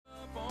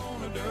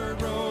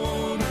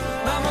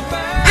Come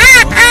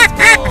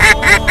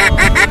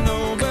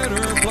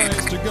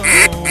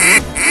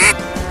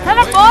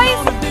on, boys!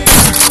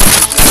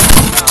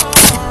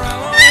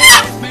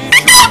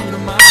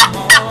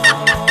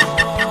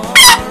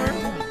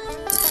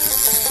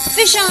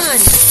 Fish on!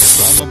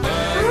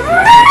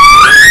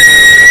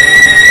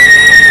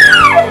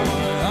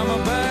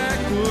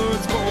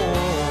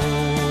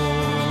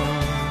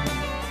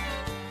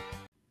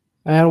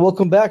 And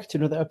welcome back to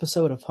another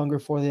episode of Hunger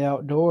for the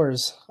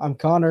Outdoors. I'm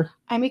Connor.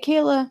 I'm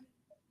Michaela.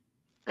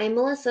 I'm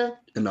Melissa.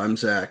 And I'm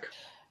Zach.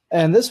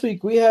 And this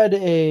week we had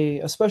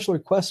a special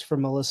request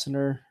from a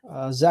listener.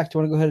 Zach, do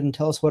you want to go ahead and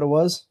tell us what it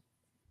was?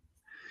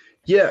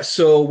 Yeah,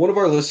 so one of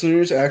our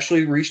listeners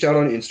actually reached out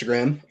on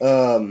Instagram.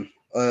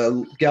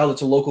 A gal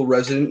that's a local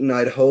resident in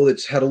Idaho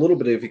that's had a little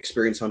bit of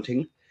experience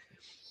hunting.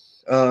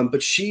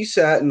 But she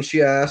sat and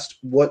she asked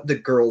what the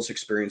girls'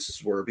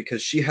 experiences were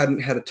because she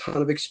hadn't had a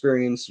ton of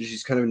experience.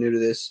 She's kind of new to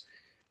this,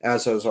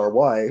 as our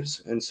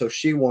wives. And so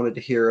she wanted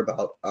to hear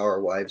about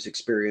our wives'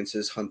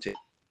 experiences hunting.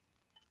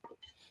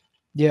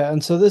 Yeah,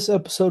 and so this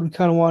episode we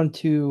kind of wanted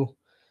to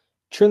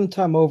turn the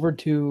time over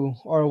to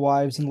our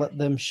wives and let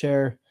them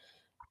share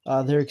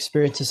their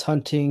experiences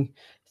hunting,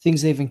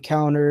 things they've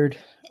encountered,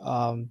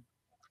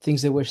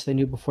 things they wish they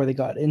knew before they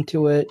got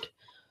into it,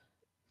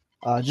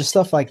 just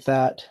stuff like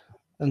that.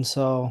 And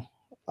so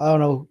I don't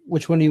know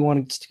which one do you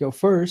want to go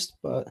first,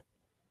 but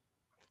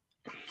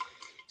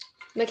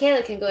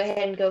Michaela can go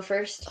ahead and go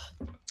first.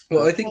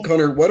 Well, I think,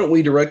 Connor, why don't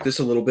we direct this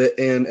a little bit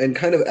and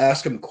kind of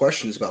ask them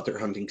questions about their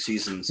hunting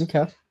seasons.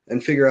 Okay.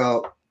 And figure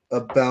out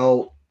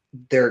about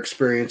their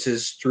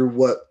experiences through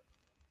what,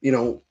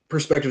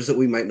 perspectives that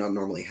we might not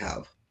normally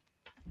have.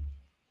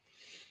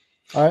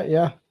 All right,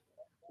 yeah.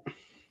 Do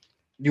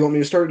you want me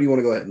to start or do you want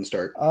to go ahead and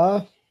start?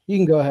 You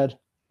can go ahead.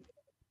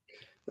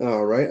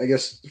 All right. I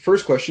guess the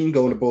first question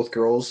going to both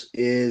girls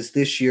is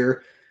this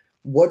year,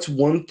 what's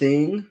one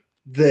thing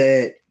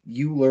that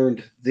you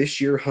learned this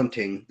year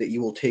hunting that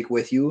you will take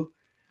with you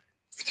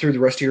through the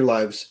rest of your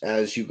lives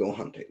as you go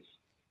hunting?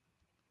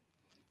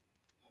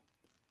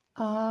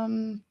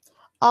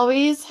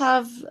 Always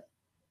have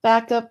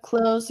backup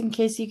clothes in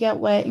case you get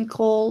wet and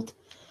cold.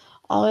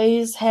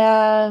 Always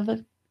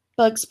have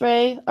bug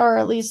spray, or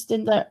at least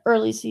in the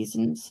early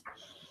seasons.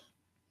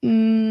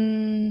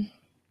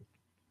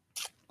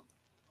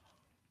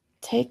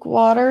 Take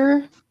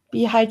water,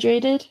 be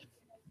hydrated.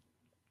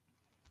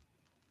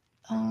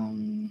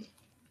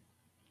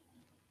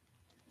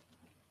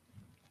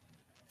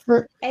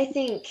 I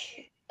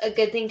think a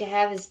good thing to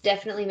have is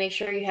definitely make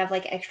sure you have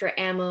like extra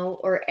ammo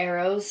or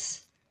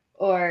arrows,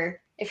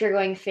 or if you're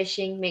going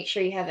fishing, make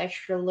sure you have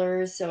extra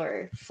lures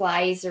or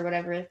flies or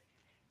whatever.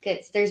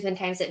 Because there's been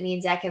times that me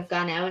and Zach have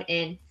gone out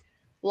and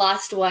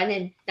lost one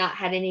and not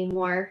had any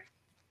more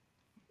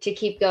to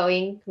keep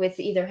going with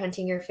either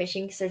hunting or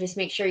fishing. So just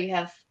make sure you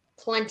have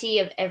plenty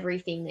of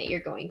everything that you're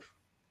going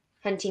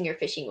hunting or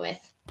fishing with.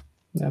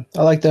 Yeah,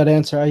 I like that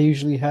answer. I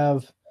usually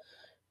have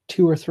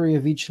 2 or 3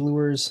 of each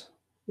lures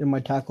in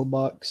my tackle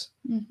box.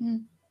 Mm-hmm.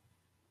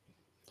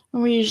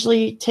 And we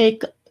usually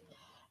take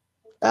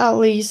at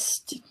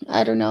least,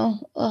 I don't know,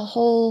 a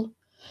whole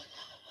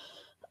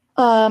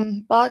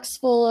box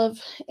full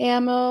of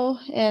ammo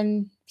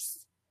and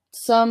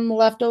some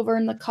left over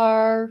in the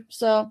car.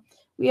 So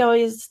we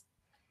always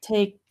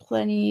take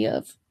plenty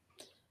of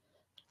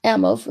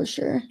ammo for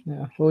sure.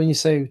 Yeah. Well, when you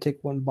say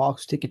take one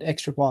box, take an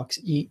extra box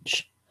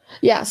each.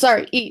 Yeah,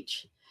 sorry,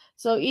 each.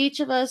 So each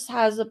of us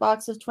has a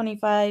box of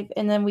 25,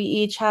 and then we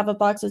each have a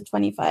box of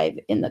 25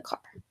 in the car.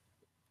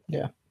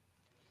 Yeah.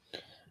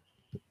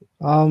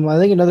 I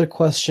think another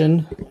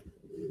question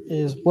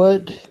is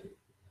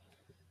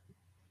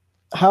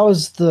how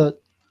is the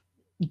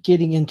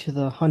getting into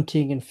the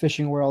hunting and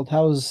fishing world?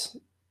 What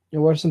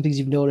are some things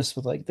you've noticed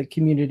with like the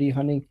community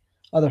hunting,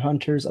 other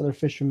hunters, other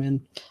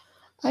fishermen?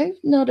 I've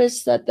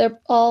noticed that they're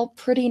all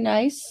pretty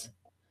nice.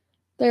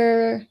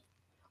 Or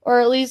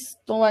at least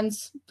the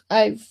ones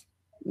I've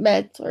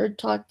met or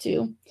talked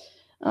to.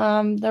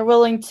 They're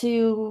willing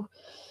to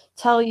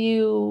tell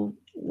you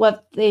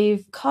what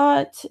they've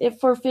caught if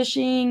for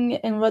fishing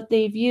and what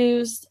they've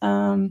used.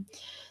 Same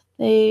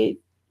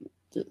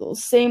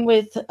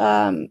with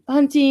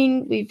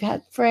hunting. We've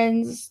had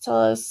friends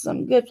tell us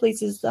some good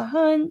places to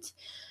hunt.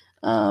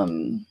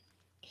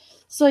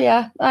 So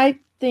yeah, I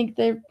think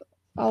they're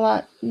a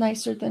lot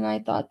nicer than I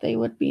thought they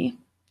would be.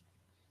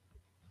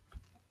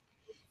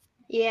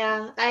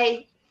 Yeah,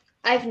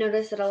 I've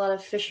noticed that a lot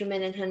of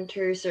fishermen and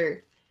hunters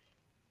are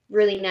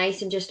really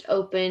nice and just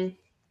open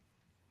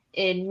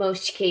in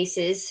most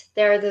cases.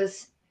 There are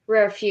those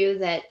rare few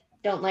that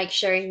don't like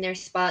sharing their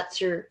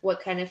spots or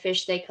what kind of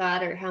fish they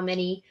caught or how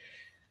many.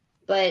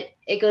 But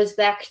it goes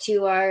back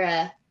to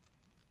our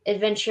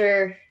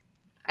adventure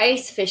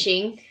ice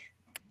fishing.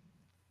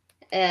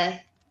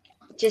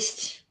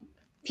 Just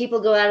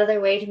people go out of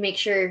their way to make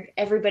sure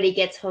everybody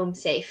gets home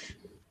safe.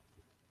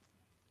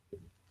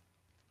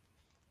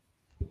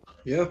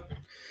 Yeah.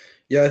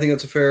 I think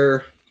that's a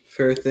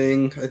fair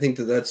thing. I think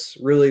that's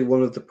really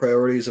one of the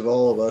priorities of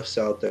all of us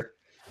out there.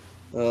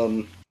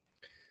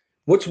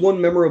 What's one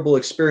memorable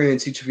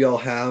experience each of y'all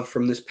have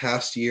from this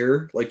past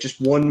year? Like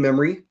just one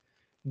memory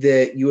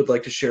that you would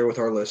like to share with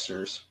our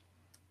listeners?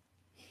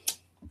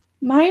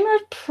 Mine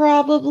would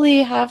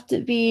probably have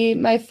to be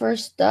my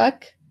first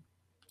duck.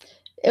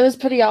 It was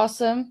pretty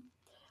awesome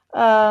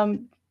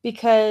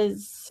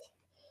because,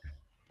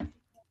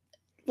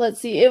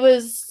 let's see, it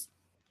was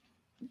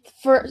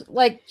for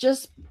like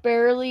just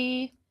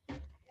barely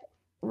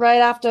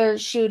right after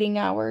shooting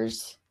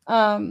hours.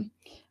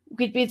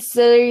 We'd be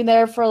sitting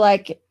there for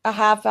like a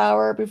half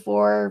hour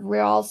before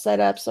we're all set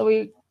up. So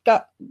we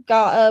got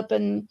up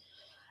and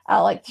at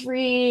like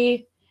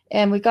 3,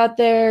 and we got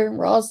there.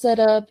 We're all set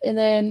up, and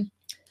then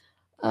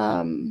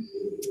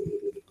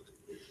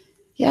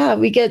yeah,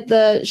 we get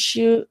the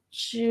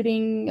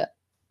shooting.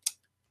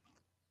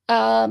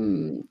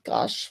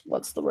 Gosh,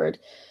 what's the word?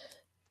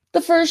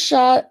 The first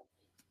shot.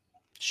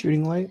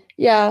 Shooting light.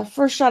 Yeah,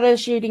 first shot of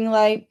shooting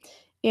light,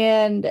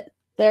 and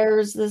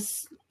there's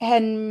this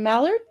hen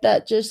mallard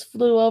that just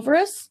flew over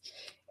us,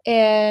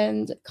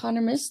 and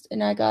Connor missed,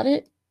 and I got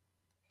it.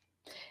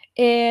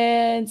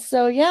 And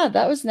so yeah,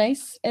 that was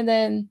nice. And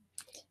then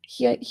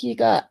he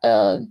got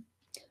a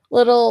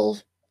little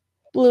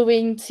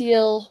blue-winged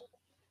teal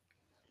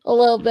a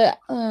little bit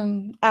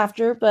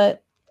after,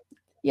 but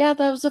yeah,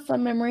 that was a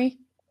fun memory.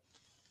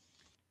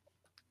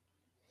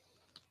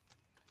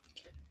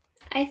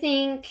 I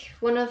think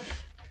one of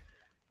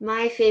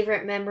my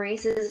favorite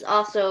memories is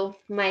also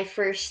my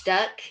first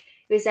duck.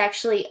 It was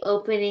actually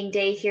opening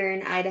day here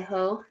in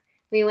Idaho.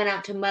 We went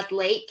out to Mud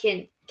Lake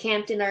and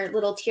camped in our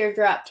little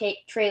teardrop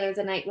trailer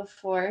the night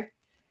before.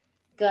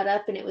 Got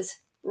up and it was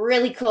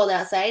really cold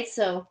outside,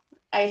 so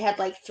I had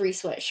like 3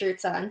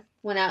 sweatshirts on.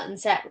 Went out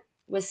and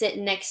was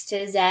sitting next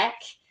to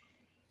Zach.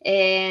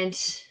 And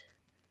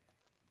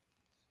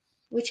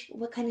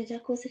what kind of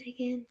duck was it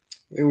again?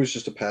 It was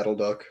just a paddle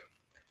duck.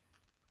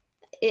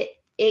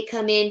 It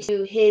come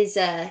into his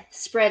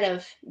spread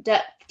of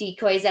duck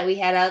decoys that we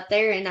had out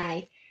there, and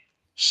I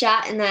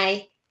shot and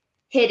I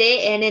hit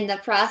it, and in the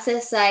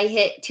process I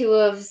hit 2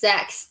 of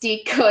Zach's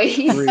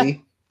decoys.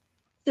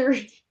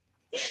 3.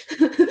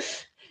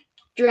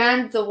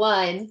 Drowned the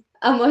one.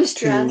 Almost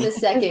 2. drowned the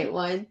second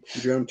one.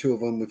 You drowned 2 of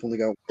them. We've only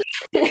got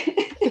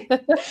 1.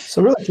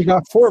 So really, you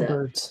got 4 So,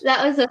 birds.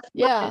 That was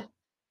Yeah,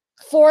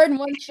 4 in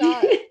one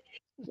shot.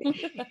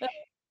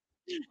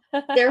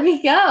 There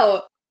we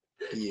go.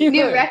 Yeah.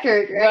 New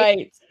record,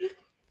 right?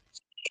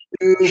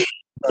 Super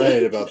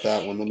excited about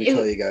that one. Let me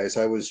tell you guys,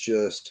 I was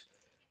just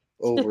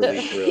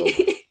overly thrilled.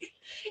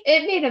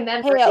 It made a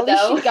memory, Hey, at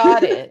least though. you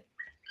got it.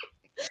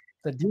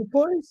 The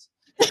decoys?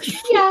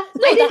 Yeah,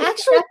 No, I the didn't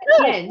actual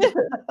track again.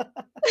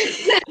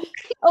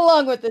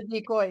 along with the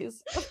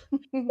decoys.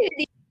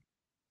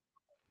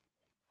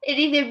 It'd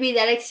either be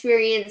that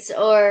experience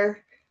or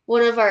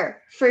one of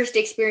our first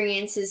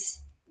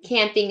experiences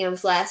camping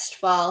of last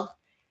fall.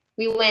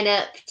 We went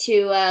up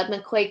to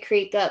McCoy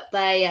Creek up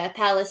by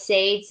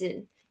Palisades,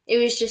 and it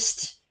was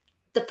just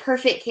the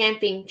perfect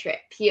camping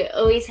trip. You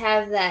always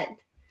have that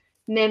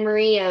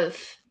memory of,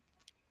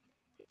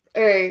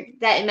 or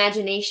that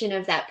imagination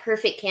of that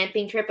perfect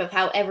camping trip of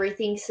how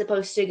everything's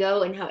supposed to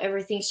go and how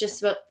everything's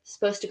just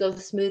supposed to go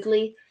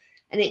smoothly.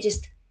 And it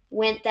just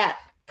went that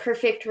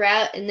perfect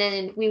route. And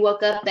then we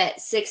woke up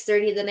at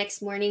 6:30 the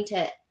next morning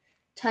to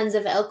tons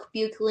of elk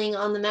bugling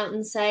on the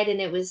mountainside,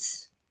 and it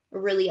was a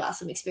really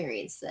awesome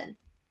experience then.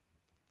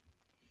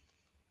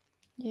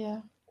 Yeah.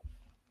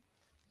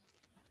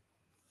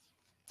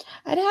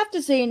 I'd have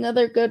to say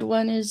another good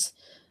one is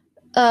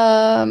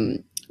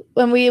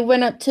when we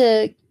went up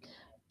to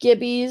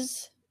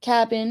Gibby's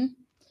cabin.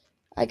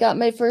 I got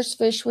my first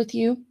fish with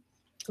you.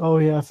 Oh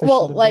yeah, fish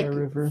Well, in the like Bear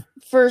River.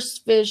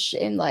 first fish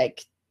in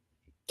like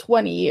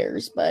 20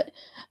 years, but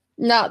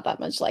not that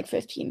much, like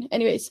 15.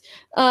 Anyways,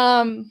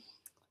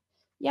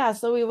 yeah,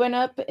 so we went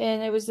up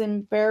and it was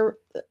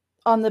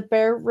on the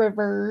Bear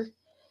River.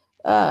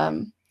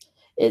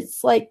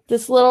 It's like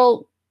this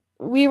little,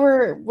 we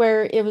were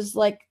where it was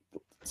like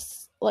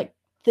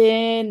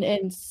thin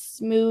and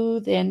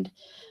smooth, and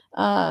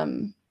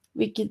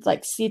we could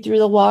like see through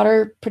the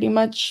water pretty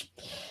much,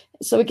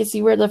 so we could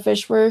see where the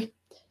fish were.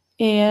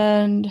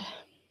 And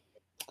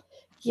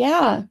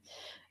yeah,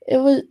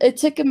 it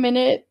took a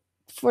minute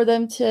for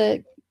them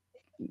to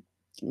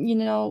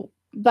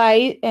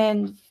bite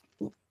and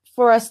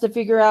for us to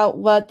figure out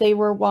what they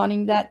were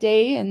wanting that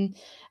day and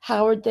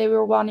how they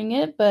were wanting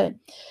it, but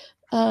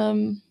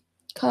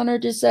Connor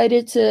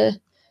decided to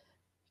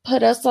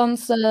put us on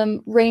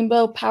some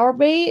rainbow power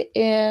bait,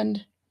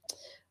 and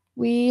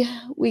we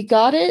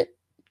got it,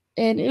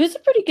 and it was a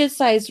pretty good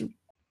size,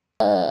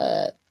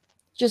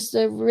 just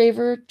a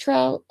river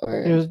trout,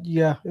 or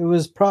It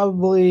was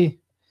probably,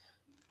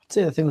 I'd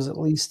say the thing was at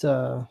least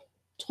 12.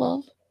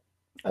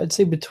 I'd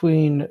say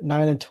between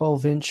 9 and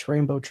 12-inch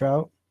rainbow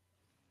trout.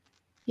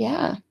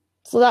 Yeah,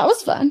 so that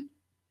was fun,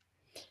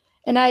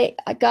 and I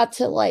got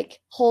to like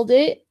hold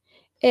it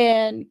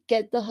and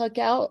get the hook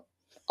out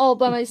all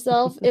by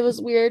myself. It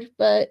was weird,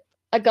 but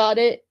I got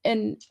it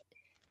and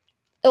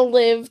it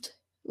lived.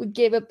 We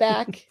gave it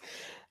back.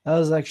 That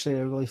was actually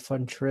a really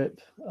fun trip.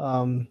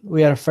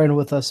 We had a friend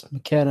with us,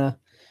 McKenna.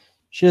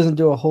 She doesn't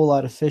do a whole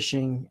lot of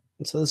fishing,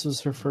 and so this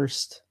was her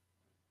first.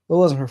 Well,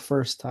 it wasn't her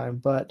first time,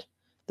 but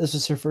this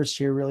was her first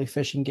year really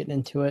fishing, getting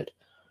into it.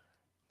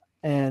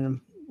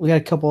 And we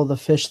had a couple of the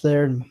fish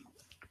there, and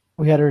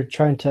we had her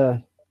trying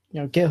to,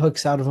 get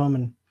hooks out of them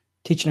and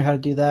teaching her how to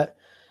do that.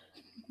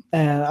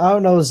 And I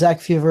don't know, Zach,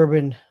 if you've ever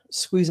been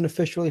squeezing a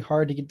fish really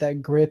hard to get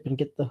that grip and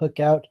get the hook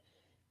out,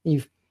 and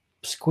you've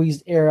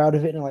squeezed air out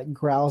of it and it like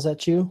growls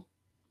at you.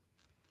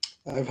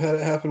 I've had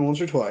it happen once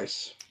or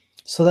twice.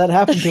 So that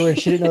happened to her, and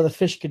she didn't know the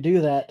fish could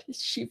do that.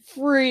 She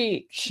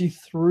freaked. She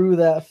threw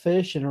that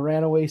fish and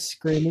ran away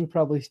screaming,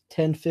 probably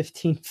 10,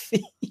 15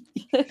 feet.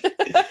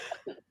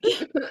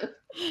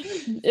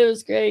 It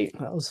was great.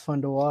 That was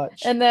fun to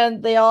watch. And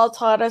then they all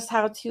taught us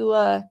how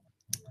to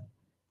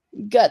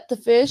gut the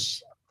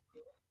fish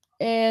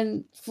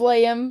and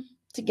flay them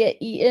to get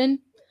eaten.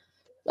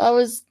 That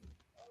was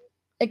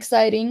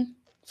exciting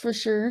for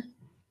sure.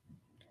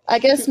 I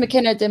guess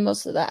McKenna did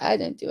most of that. I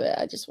didn't do it.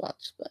 I just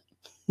watched. But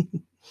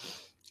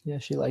yeah,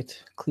 she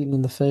liked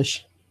cleaning the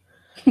fish.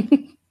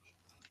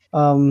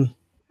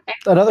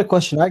 Another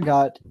question I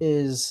got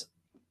is,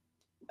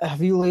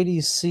 have you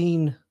ladies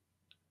seen,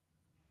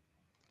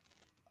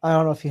 I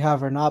don't know if you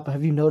have or not, but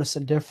have you noticed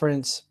a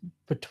difference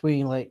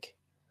between like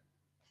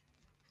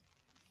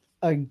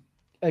a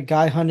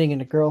guy hunting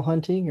and a girl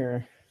hunting,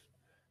 or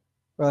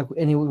like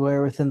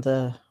anywhere within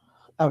the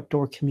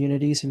outdoor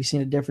communities? Have you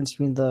seen a difference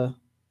between the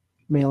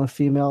male and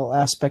female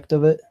aspect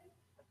of it?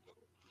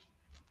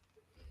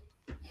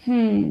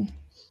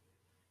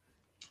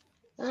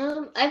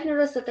 I've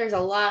noticed that there's a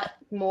lot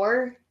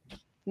more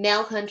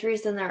male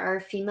hunters than there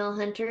are female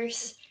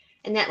hunters,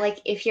 and that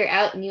like if you're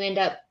out and you end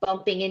up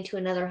bumping into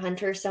another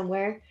hunter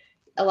somewhere,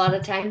 a lot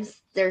of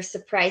times they're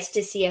surprised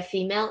to see a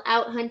female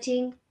out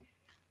hunting.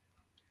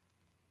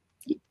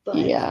 But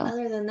yeah,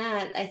 other than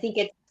that, I think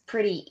it's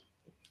pretty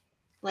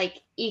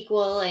like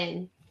equal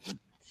and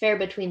fair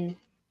between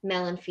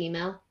male and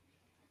female.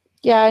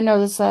 yeah, I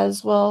noticed that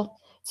as well.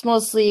 It's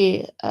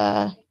mostly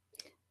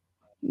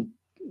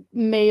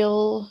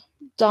male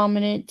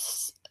dominant,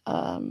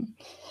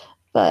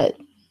 but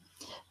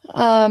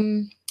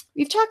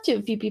we've talked to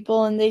a few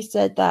people and they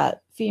said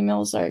that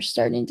females are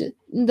starting to,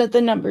 that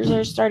the numbers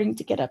are starting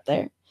to get up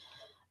there.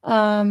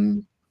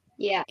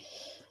 Yeah,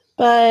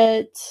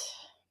 but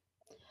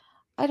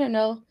I don't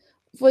know.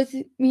 With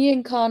me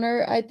and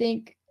Connor, I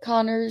think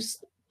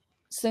Connor's,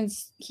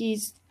 since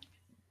he's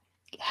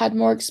had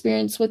more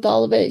experience with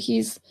all of it,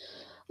 he's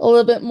a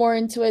little bit more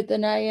into it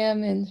than I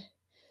am,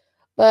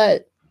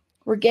 but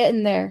we're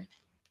getting there.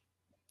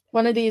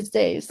 One of these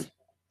days.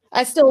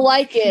 I still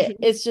like it.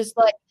 It's just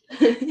like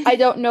I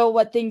don't know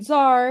what things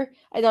are.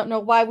 I don't know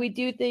why we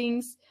do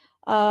things.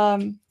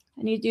 I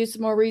need to do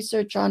some more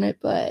research on it,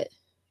 but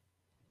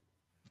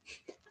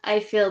I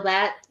feel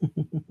that.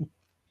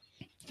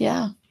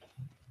 yeah.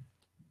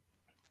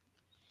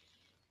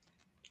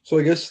 So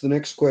I guess the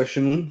next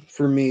question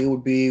for me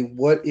would be,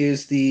 what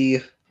is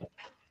the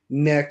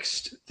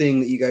next thing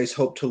that you guys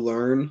hope to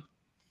learn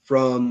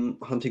from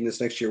hunting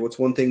this next year? What's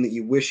one thing that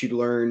you wish you'd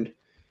learned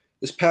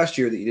this past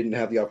year that you didn't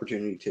have the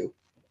opportunity to?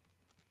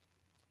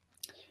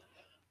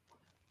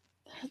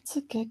 That's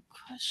a good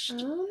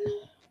question.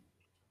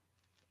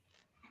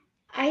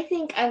 I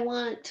think I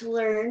want to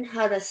learn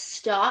how to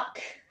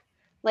stalk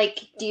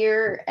like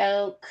deer,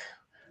 elk,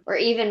 or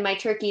even my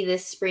turkey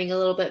this spring a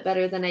little bit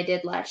better than I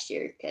did last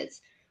year.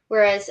 Because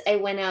whereas I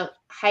went out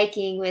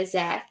hiking with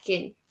Zach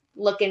and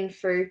looking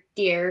for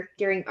deer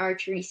during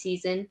archery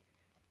season,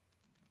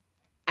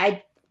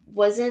 I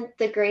wasn't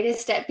the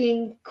greatest at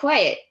being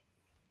quiet.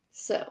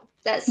 So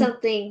that's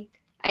something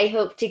I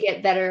hope to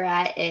get better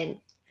at and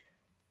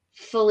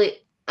fully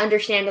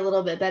understand a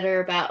little bit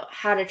better about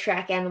how to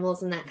track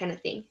animals and that kind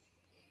of thing.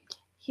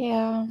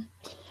 Yeah.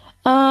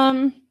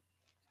 I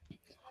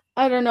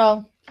don't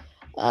know.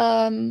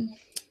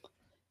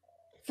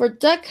 For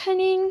duck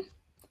hunting,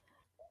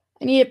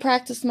 I need to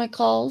practice my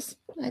calls.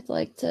 I'd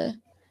like to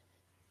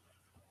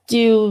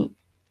do,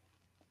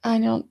 I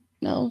don't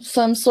know,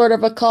 some sort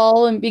of a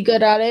call and be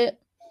good at it,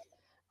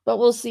 but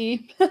we'll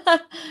see.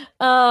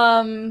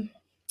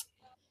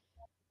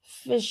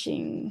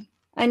 Fishing,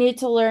 I need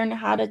to learn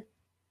how to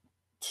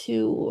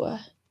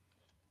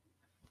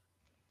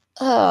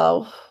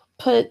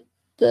put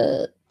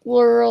the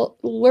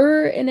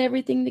lure and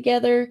everything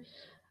together.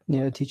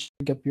 Yeah, teach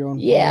you up your own.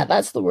 Yeah,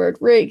 that's the word.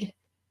 Rig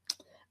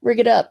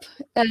it up,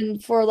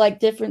 and for like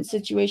different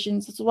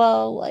situations as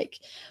well, like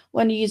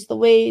when you use the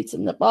weights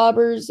and the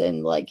bobbers,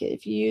 and like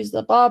if you use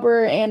the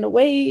bobber and a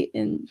weight,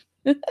 and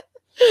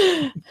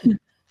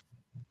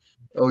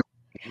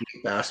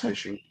Bass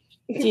fishing.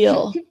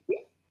 deal.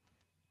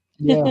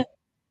 Yeah.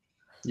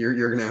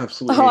 You're gonna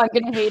absolutely. Oh, I'm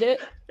gonna hate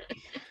it.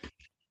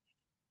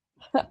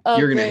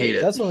 You're gonna hate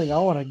it. That's something I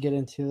want to get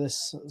into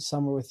this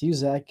summer with you,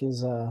 Zach,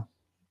 is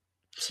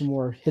some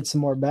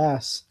more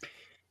bass.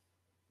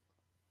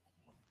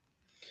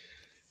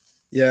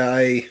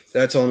 Yeah,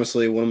 that's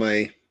honestly one of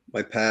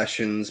my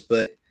passions,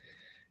 but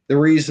the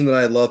reason that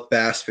I love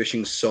bass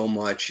fishing so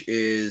much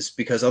is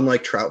because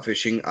unlike trout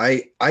fishing,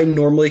 I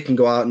normally can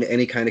go out in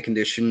any kind of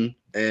condition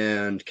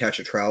and catch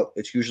a trout.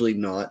 It's usually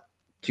not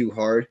too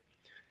hard.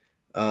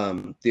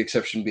 The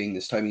exception being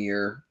this time of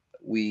year,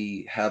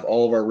 we have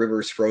all of our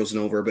rivers frozen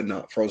over, but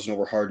not frozen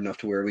over hard enough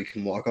to where we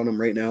can walk on them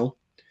right now.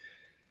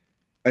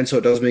 And so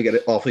it does make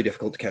it awfully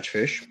difficult to catch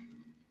fish.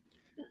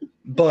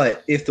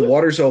 But if the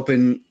water's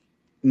open,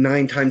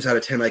 9 times out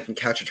of 10, I can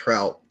catch a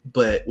trout.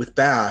 But with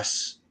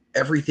bass,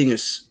 everything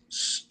is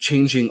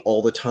changing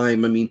all the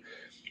time. I mean,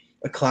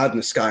 a cloud in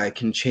the sky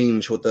can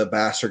change what the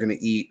bass are going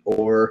to eat,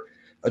 or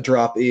a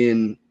drop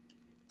in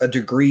a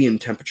degree in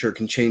temperature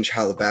can change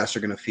how the bass are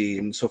going to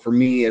feed. And so for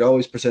me, it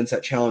always presents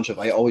that challenge of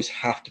I always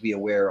have to be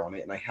aware on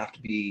it, and I have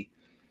to be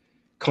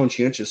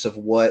conscientious of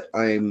what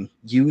I'm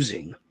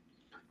using.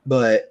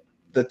 But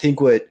I think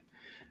what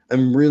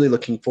I'm really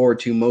looking forward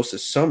to most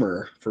this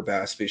summer for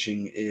bass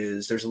fishing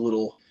is there's a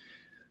little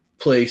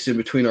place in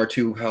between our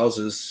two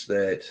houses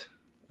that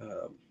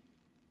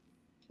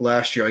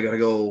last year I got to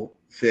go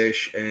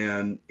fish,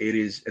 and it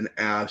is an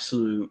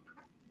absolute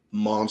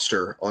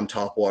monster on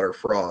topwater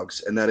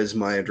frogs. And that is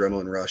my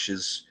adrenaline rush,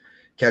 is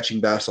catching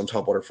bass on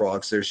topwater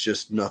frogs. There's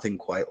just nothing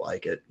quite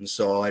like it. And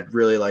so I'd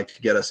really like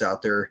to get us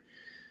out there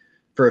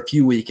for a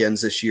few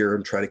weekends this year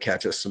and try to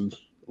catch us some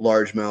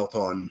largemouth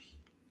on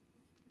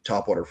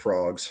topwater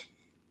frogs.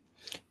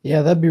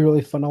 Yeah, that'd be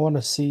really fun. I want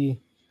to see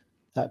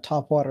that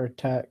topwater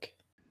attack.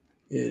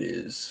 It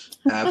is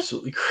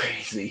absolutely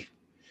crazy.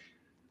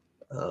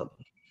 But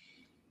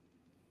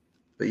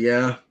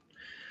yeah,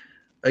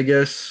 I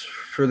guess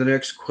for the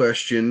next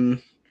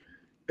question,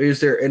 is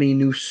there any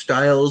new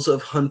styles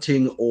of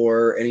hunting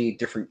or any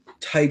different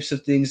types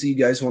of things that you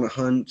guys want to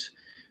hunt?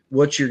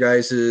 What's your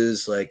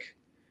guys's, like,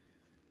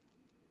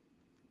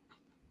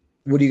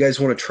 what do you guys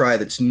want to try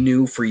that's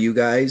new for you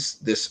guys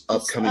this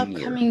upcoming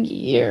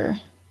year?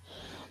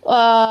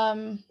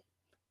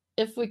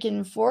 If we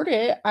can afford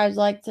it, I'd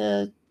like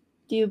to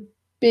do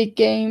big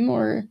game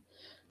or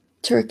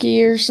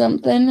turkey or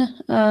something.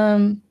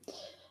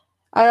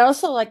 I'd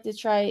also like to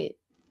try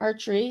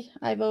archery.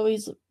 I've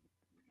always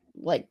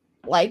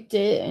liked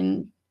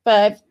it,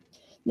 but I've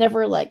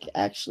never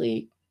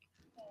actually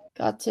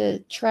got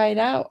to try it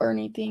out or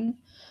anything.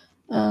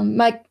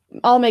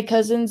 All my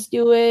cousins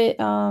do it.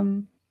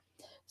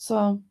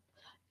 So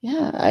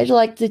yeah, I'd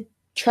like to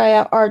try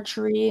out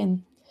archery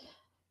and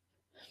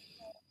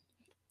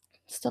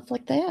stuff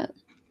like that.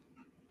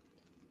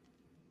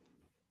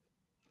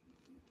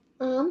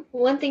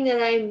 One thing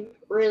that I'm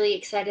really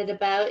excited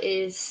about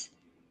is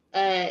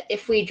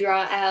if we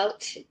draw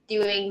out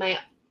doing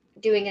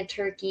a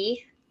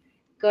turkey,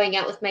 going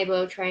out with my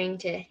bow trying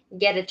to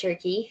get a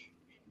turkey.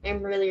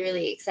 I'm really,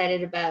 really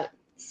excited about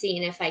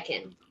seeing if I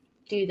can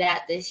do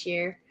that this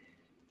year.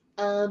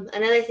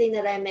 Another thing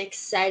that I'm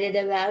excited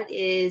about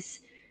is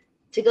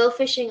to go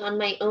fishing on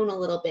my own a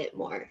little bit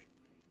more.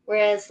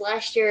 Whereas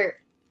last year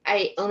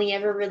I only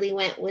ever really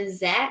went with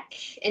Zach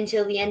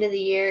until the end of the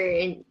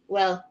year,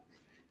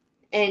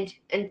 and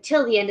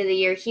until the end of the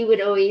year, he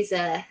would always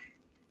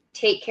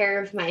take care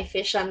of my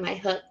fish on my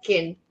hook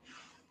and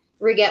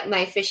rig up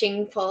my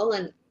fishing pole.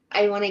 And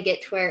I want to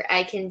get to where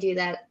I can do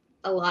that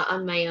a lot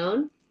on my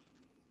own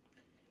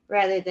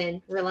rather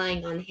than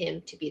relying on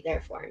him to be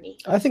there for me.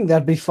 I think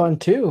that'd be fun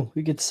too.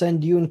 We could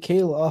send you and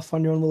Kayla off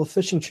on your own little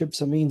fishing trip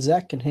so me and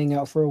Zach can hang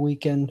out for a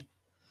weekend.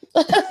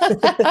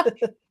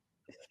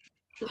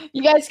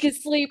 You guys can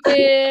sleep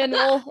in.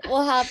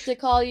 We'll have to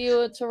call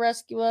you to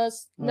rescue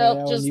us. Oh, Nope,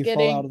 yeah, just when you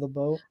kidding. fall out of the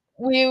boat.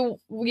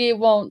 We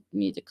won't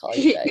need to call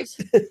you guys.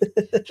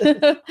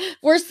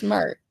 We're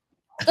smart.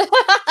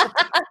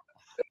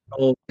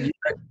 Oh,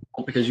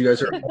 because you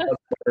guys are smarter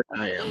than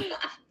I am.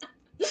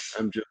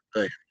 I'm just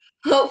saying.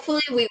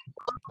 Hopefully we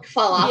won't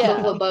fall off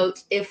of a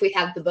boat if we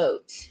have the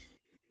boat,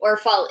 or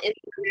fall in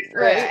the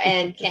river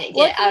and can't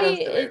get out of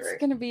the river.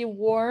 It's gonna be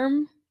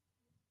warm.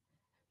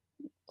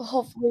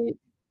 Hopefully.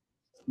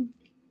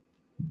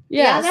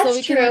 Yeah, that's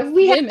so true.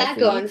 We have that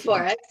going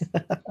for us.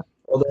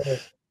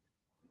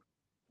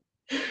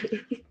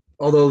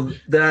 Although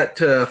that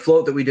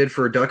float that we did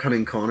for duck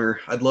hunting,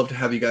 Connor, I'd love to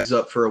have you guys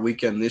up for a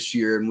weekend this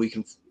year, and we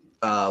can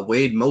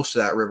wade most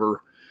of that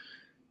river,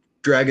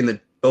 dragging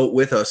the boat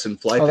with us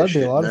and fly fish. That'd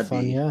be a lot of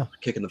fun. Yeah,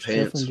 kicking the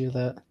pants. Definitely do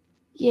that.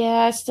 Yeah,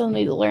 I still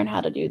need to learn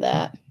how to do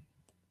that.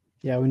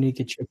 Yeah, we need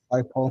to get you a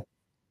flagpole.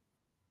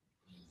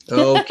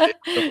 Okay,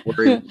 don't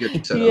worry. Get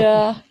you set up.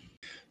 Yeah.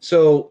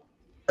 So,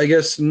 I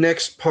guess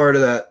next part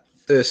of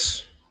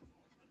this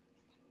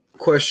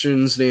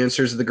questions and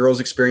answers of the girls'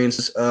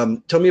 experiences.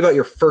 Tell me about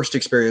your first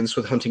experience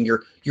with hunting.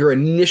 Your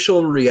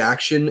initial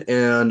reaction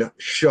and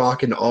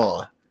shock and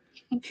awe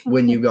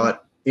when you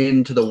got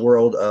into the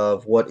world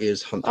of what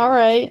is hunting. All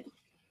right.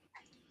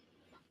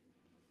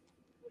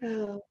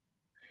 Oh.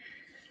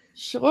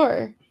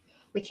 Sure.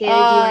 Michaela, do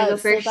you want to go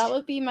first? So that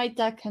would be my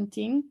duck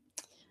hunting.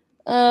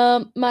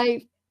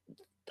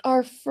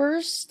 Our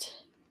first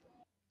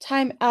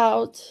time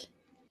out,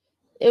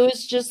 it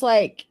was just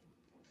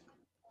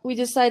we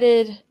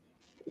decided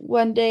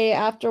one day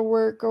after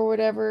work or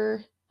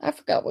whatever, I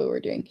forgot what we were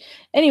doing.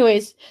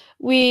 Anyways,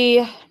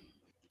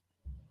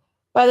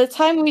 by the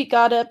time we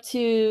got up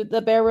to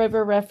the Bear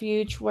River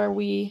Refuge where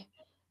we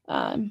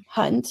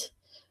hunt,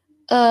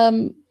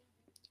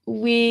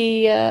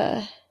 we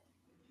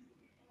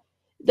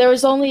there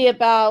was only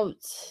about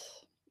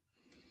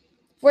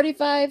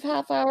 45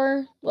 half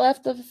hour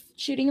left of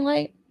shooting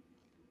light.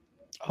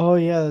 Oh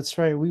yeah, that's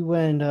right. We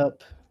went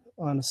up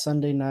on a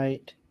Sunday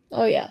night.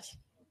 Oh yes,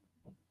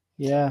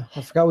 Yeah,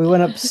 I forgot we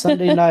went up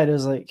Sunday night. It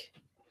was like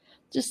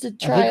just a I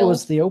trial. think it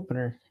was the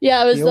opener.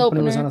 Yeah, it was The the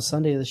opener was on opener. a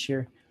Sunday this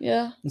year.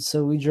 Yeah. And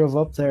so we drove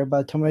up there. By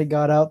the time I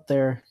got out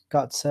there,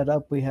 got set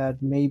up, we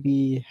had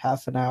maybe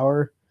half an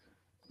hour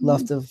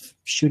left of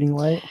shooting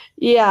light.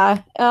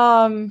 Yeah.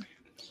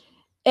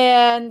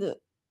 And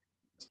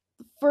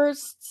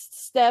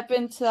first step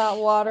into that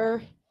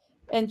water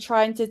and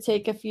trying to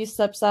take a few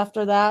steps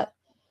after that,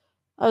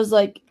 I was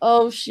like,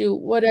 oh shoot,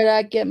 what did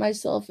I get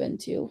myself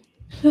into?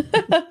 You've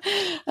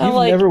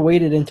never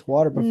waded into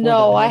water before.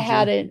 No, I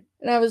had you? hadn't.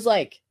 And I was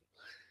like,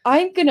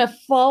 I'm gonna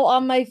fall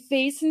on my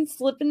face and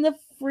slip in the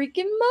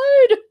freaking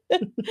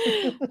mud.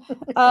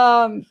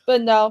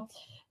 But no,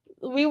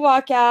 we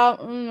walk out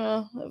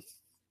a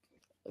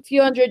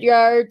few hundred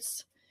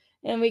yards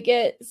and we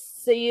get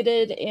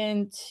seated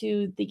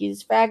into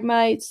these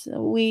phragmites,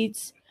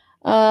 weeds.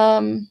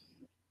 And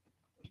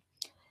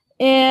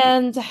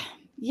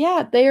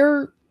yeah,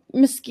 they're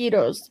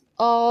mosquitoes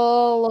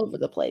all over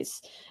the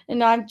place.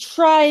 And I'm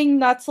trying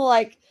not to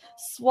like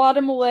swat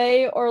them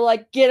away or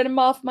like get them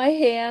off my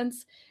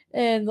hands.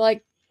 And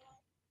like,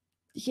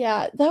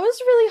 yeah, that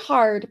was really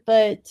hard,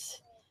 but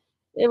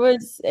it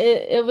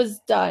was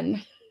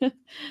done.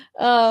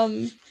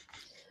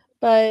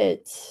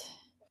 But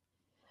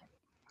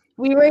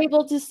we were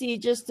able to see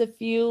just a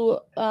few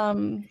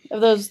of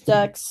those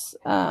ducks.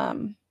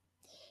 And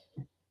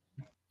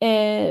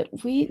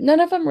none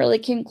of them really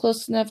came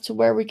close enough to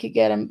where we could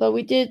get them, but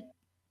we did.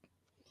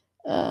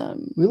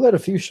 We let a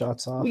few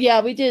shots off.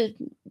 Yeah, we did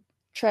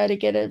try to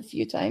get it a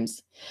few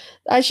times.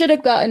 I should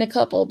have gotten a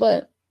couple,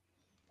 but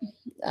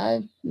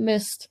I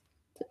missed.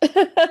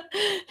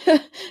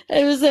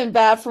 It wasn't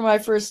bad for my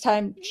first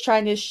time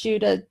trying to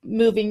shoot a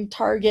moving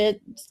target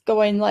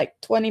going like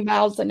 20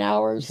 miles an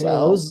hour. Hey,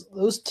 So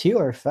those teal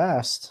are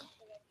fast.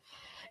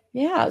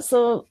 yeah,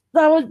 so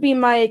that would be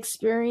my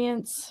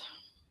experience.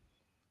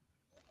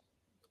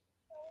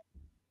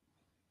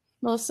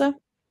 Melissa?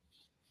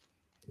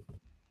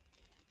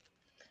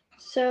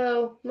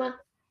 So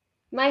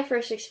my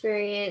first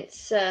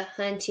experience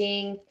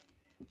hunting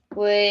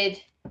would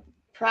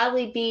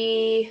probably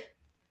be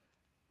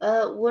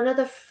one of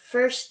the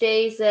first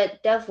days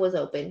that Dove was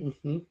open.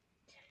 Mm-hmm.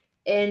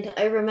 And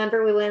I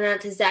remember we went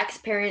out to Zach's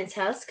parents'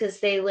 house because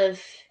they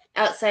live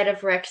outside of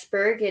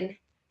Rexburg and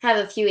have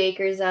a few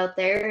acres out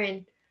there.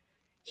 And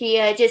he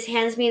just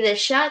hands me this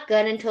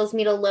shotgun and tells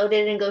me to load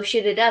it and go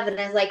shoot a dove. And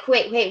I was like,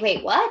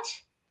 wait, what?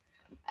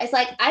 I was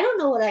like, I don't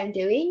know what I'm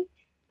doing.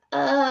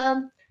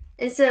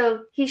 And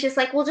so he's just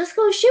like, well, just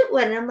go shoot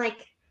one. And I'm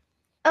like,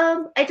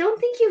 I don't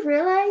think you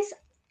realize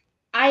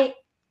I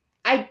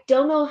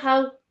don't know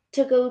how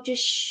to go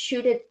just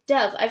shoot a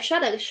dove. I've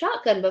shot a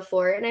shotgun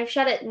before, and I've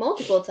shot it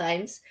multiple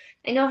times.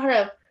 I know how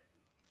to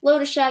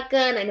load a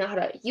shotgun. I know how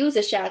to use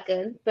a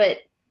shotgun, but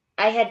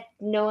I had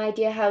no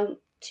idea how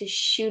to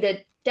shoot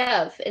a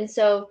dove. And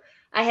so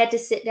I had to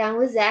sit down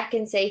with Zach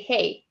and say,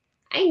 hey,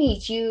 I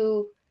need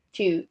you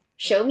to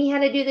show me how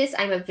to do this.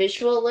 I'm a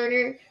visual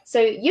learner.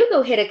 So you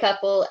go hit a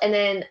couple, and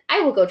then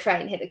I will go try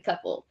and hit a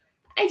couple.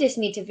 I just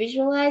need to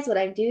visualize what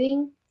I'm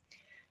doing.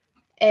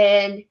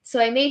 And so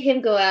I made him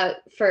go out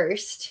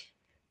first,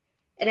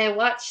 and I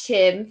watched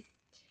him,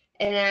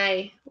 and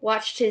I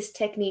watched his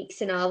techniques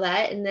and all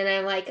that. And then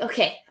I'm like,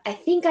 okay, I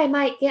think I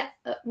might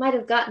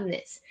have gotten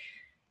this.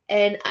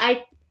 And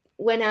I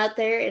went out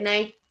there and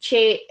I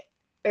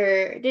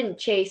didn't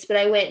chase, but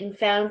I went and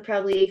found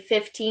probably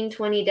 15,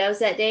 20 doves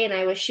that day, and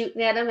I was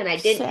shooting at them, and I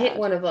didn't hit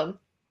one of them.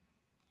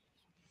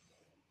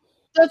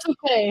 That's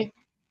okay.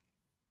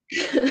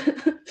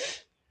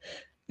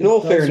 In all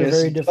Doves are fairness,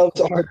 very doves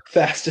difficult. are the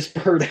fastest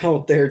bird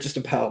out there, just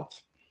about.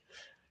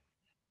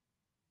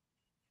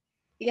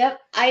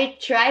 Yep, I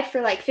tried for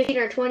like 15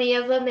 or 20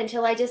 of them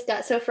until I just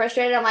got so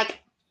frustrated. I'm like,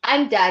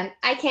 I'm done.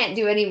 I can't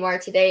do any more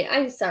today.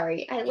 I'm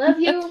sorry. I love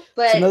you,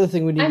 but It's another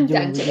thing we need I'm to do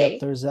done when we today. get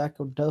up there, Zach,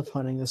 go dove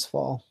hunting this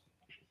fall.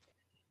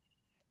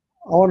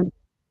 I want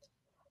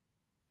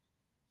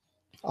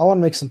to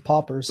make some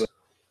poppers.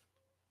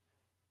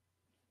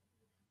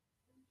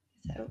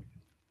 So,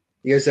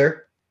 You guys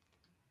there?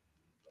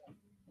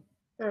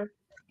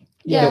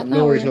 Yeah,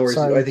 no worries, no worries.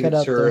 Sorry, I think cut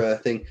it's out her there.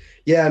 thing.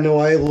 Yeah, no,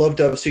 I love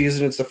dove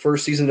season. It's the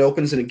first season it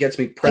opens, and it gets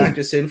me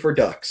practice in for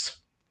ducks.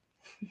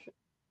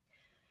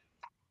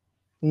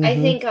 I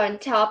Mhm. think on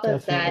top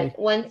of Definitely. that,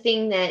 one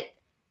thing that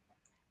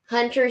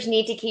hunters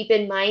need to keep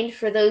in mind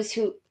for those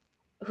who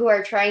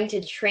are trying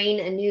to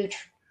train a new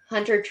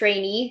hunter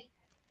trainee,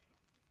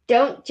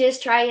 don't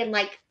just try and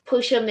like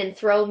push them and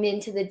throw them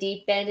into the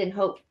deep end and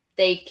hope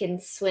they can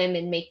swim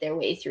and make their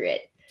way through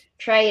it.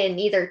 Try and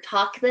either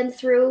talk them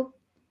through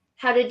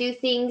how to do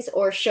things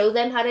or show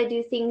them how to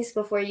do things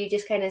before you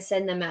just kind of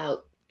send them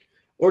out.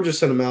 Or just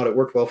send them out. It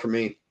worked well for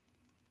me.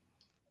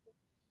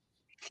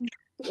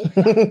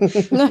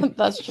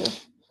 That's true.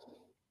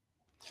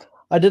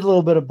 I did a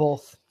little bit of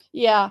both.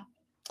 Yeah.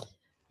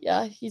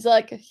 Yeah. He's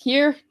like,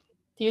 here's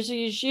where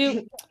you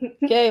shoot.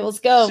 Okay, let's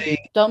go. See,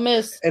 Don't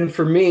miss. and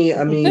for me,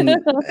 I mean,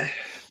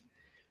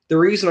 the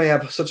reason I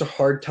have such a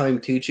hard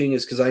time teaching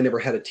is because I never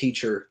had a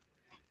teacher.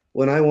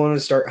 When I wanted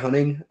to start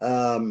hunting,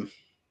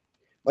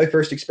 my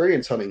first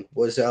experience hunting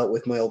was out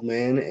with my old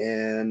man,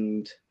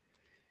 and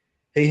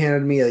he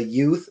handed me a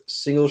youth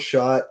single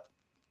shot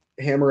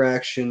hammer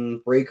action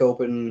break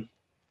open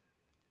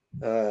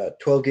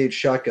 12 gauge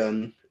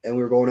shotgun, and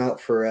we were going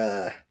out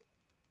for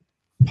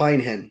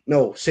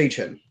sage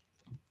hen,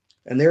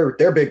 and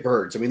they're big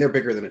birds. I mean, they're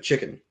bigger than a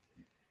chicken,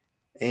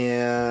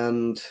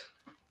 and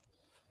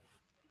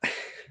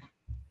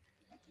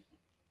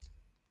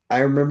I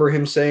remember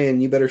him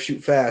saying, "You better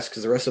shoot fast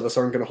because the rest of us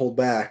aren't going to hold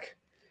back."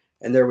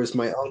 And there was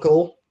my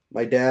uncle,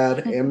 my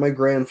dad, and my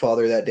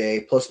grandfather that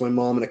day, plus my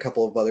mom and a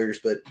couple of others.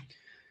 But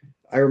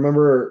I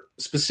remember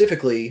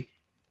specifically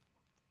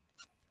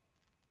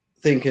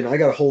thinking, I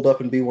got to hold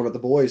up and be one of the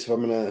boys if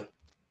I'm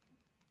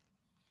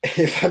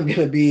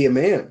gonna be a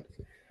man.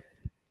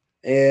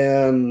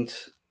 And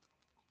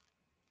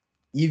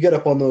you get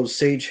up on those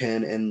sage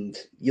hen, and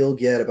you'll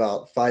get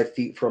about 5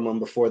 feet from them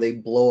before they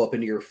blow up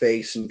into your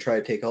face and try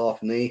to take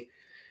off. And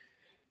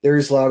they're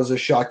as loud as a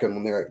shotgun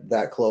when they're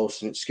that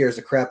close, and it scares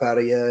the crap out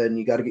of you, and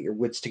you got to get your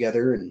wits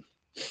together. And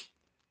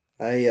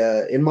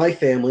in my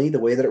family, the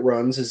way that it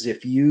runs is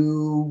if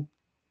you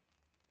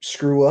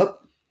screw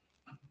up,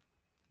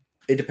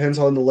 it depends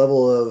on the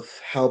level of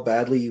how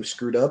badly you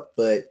screwed up,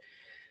 but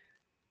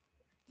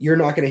you're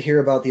not going to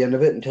hear about the end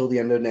of it until the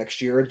end of next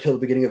year, until the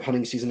beginning of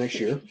hunting season next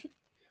year,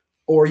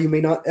 or you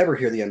may not ever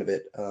hear the end of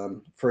it.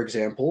 For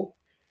example,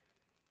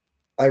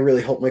 I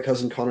really hope my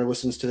cousin Connor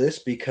listens to this,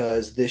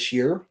 because this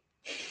year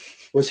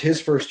was his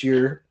first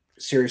year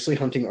seriously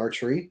hunting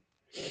archery,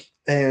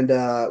 and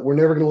we're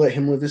never going to let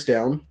him live this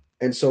down,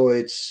 and so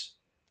it's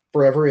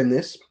forever in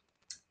this.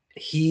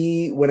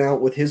 He went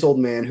out with his old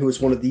man, who is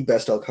one of the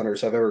best elk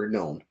hunters I've ever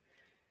known.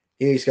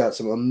 He's got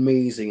some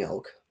amazing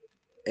elk,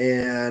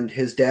 and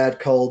his dad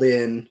called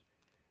in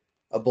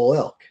a bull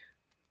elk,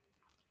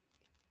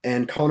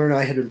 and Connor and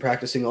I had been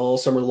practicing all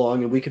summer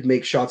long, and we could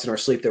make shots in our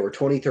sleep that were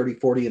 20, 30,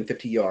 40, and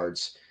 50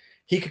 yards.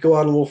 He could go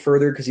out a little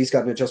further because he's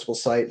got an adjustable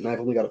sight, and I've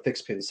only got a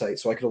fixed pin sight,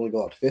 so I could only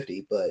go out to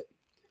 50. But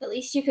At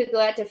least you could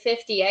go out to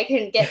 50. I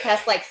couldn't get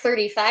past like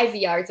 35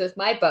 yards with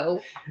my bow.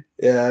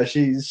 yeah,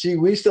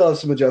 we still have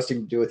some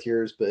adjusting to do with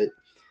yours. But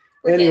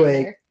We're getting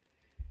anyway, there.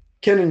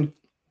 Ken and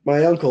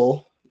my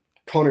uncle,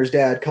 Connor's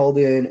dad, called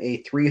in a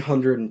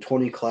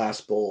 320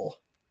 class bull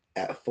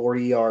at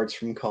 40 yards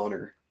from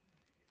Connor,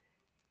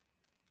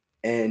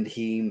 and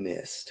he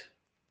missed.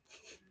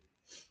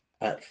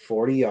 At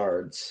 40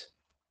 yards,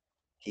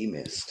 he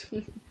missed.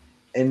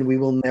 And we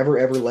will never,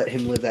 ever let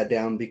him live that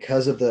down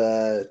because of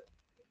the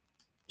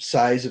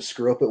size of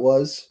screw up it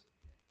was.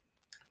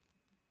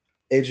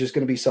 It's just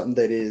going to be something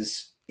that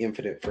is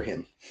infinite for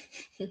him.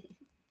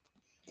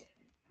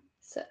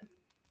 So,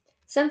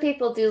 some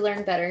people do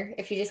learn better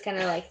if you just kind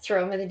of like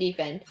throw them in the deep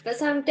end, but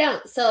some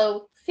don't.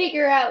 So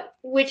figure out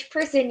which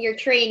person you're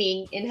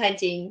training in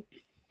hunting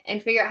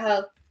and figure out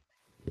how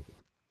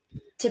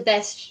to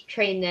best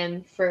train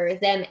them for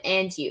them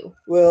and you.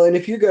 Well, and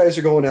if you guys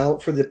are going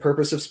out for the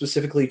purpose of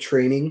specifically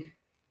training,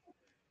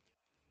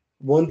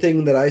 one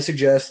thing that I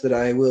suggest that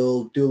I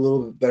will do a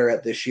little bit better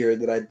at this year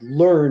that I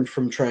learned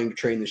from trying to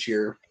train this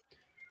year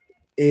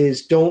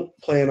is don't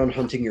plan on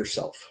hunting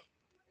yourself.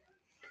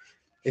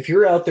 If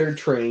you're out there to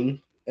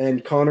train,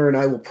 and Connor and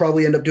I will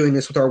probably end up doing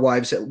this with our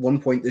wives at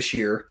one point this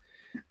year,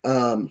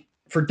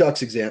 for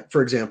ducks,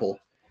 for example,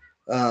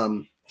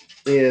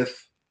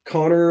 if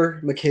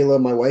Connor, Michaela,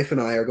 my wife, and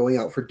I are going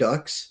out for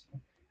ducks,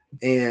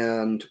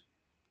 and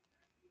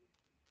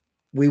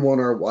we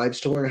want our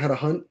wives to learn how to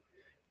hunt,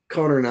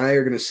 Connor and I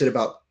are going to sit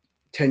about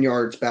 10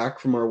 yards back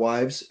from our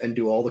wives and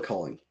do all the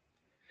calling.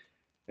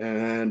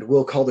 And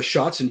we'll call the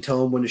shots and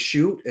tell them when to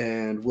shoot,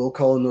 and we'll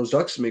call in those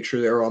ducks to make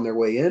sure they're on their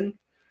way in.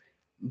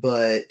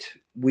 But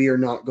we are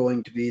not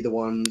going to be the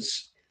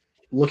ones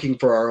looking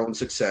for our own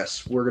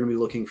success. We're going to be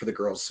looking for the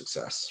girls'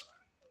 success.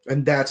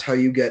 And that's how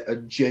you get a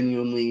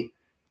genuinely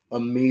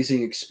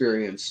amazing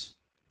experience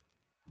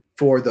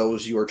for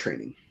those you are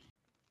training.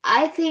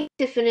 I think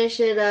to finish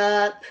it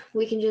up,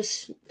 we can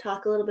just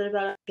talk a little bit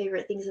about our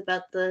favorite things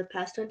about the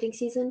past hunting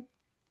season.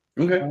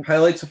 Okay.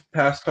 Highlights of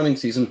past hunting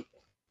season.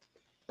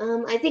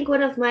 I think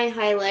one of my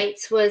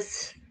highlights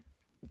was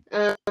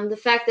the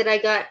fact that I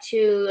got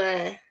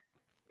to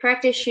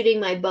practice shooting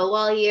my bow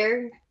all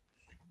year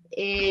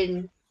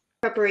in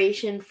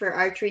preparation for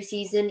archery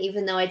season.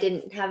 Even though I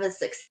didn't have a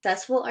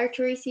successful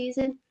archery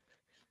season,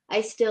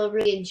 I still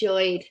really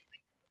enjoyed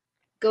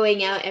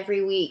going out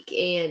every week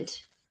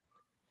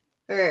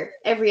or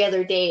every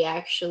other day,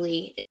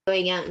 actually,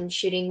 going out and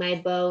shooting my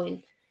bow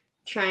and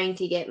trying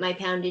to get my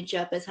poundage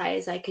up as high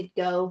as I could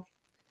go.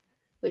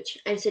 which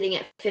I'm sitting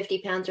at 50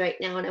 pounds right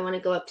now, and I want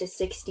to go up to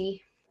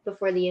 60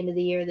 before the end of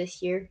the year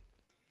this year.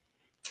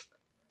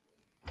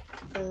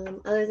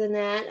 Other than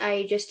that,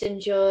 I just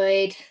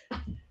enjoyed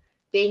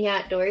being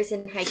outdoors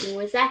and hiking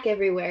with Zach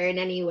everywhere and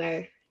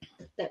anywhere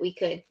that we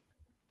could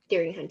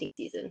during hunting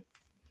season.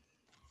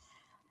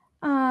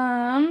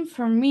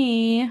 For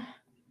me,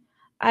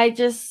 I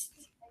just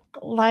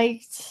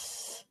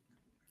liked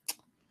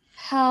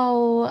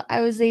how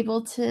I was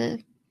able to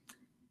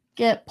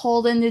get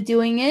pulled into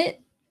doing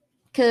it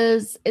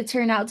because it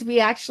turned out to be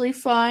actually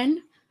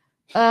fun.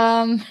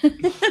 You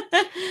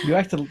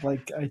acted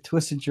like I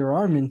twisted your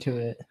arm into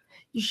it.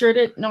 You sure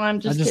did? No, I'm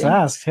just I just kidding.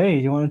 asked, hey,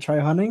 you want to try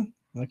hunting?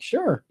 I'm like,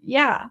 sure.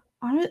 Yeah,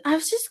 I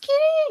was just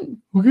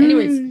kidding. Okay.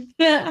 Anyways,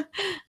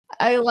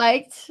 I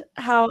liked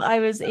how I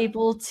was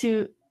able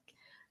to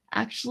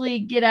actually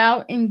get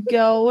out and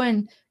go,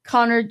 and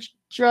Connor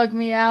drug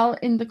me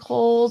out in the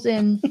cold,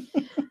 and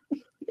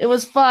it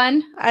was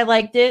fun. I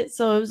liked it,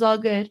 so it was all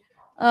good.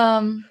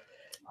 And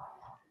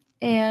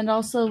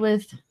also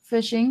with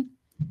fishing,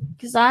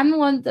 because I'm the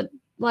one that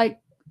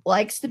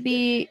likes to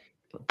be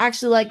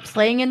actually like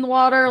playing in the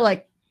water,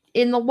 like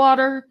in the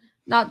water,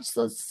 not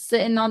just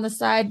sitting on the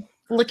side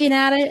looking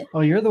at it.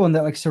 Oh, you're the one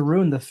that likes to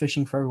ruin the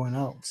fishing for everyone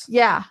else.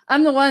 Yeah,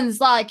 I'm the one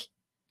that's like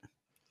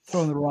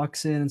Throwing the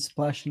rocks in and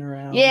splashing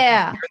around.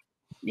 yeah.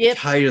 Yep.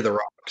 Tie to the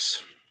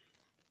rocks.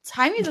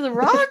 Tie me to the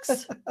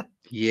rocks?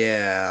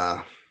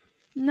 Yeah.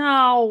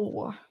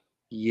 No.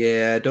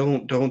 Yeah,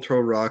 don't throw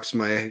rocks in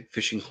my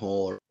fishing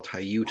hole, or I'll tie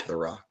you to the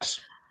rocks.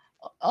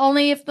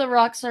 Only if the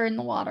rocks are in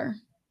the water.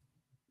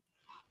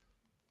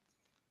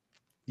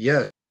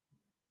 Yeah.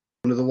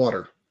 Under the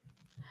water.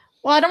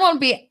 Well, I don't want to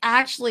be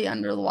actually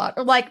under the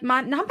water. Like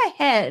not my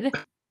head.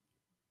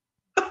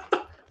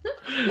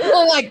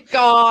 Oh my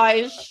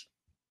gosh.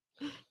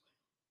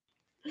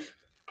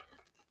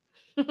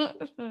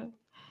 Yeah,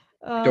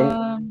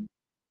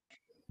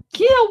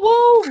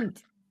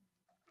 won't.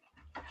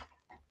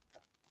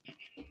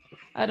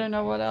 I don't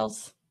know what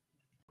else.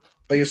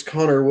 I guess,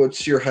 Connor,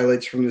 what's your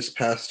highlights from this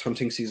past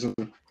hunting season?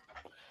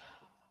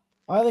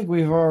 I think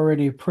we've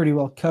already pretty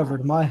well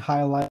covered my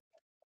highlight.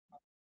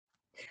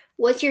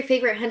 What's your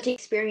favorite hunting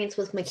experience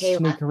with Michaela?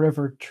 Snake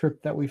River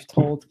trip that we've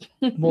told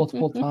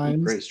multiple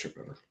times. Greatest trip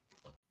ever.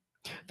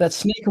 That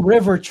Snake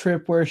River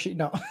trip where she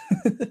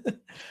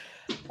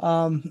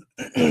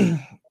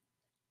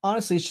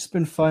honestly, it's just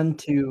been fun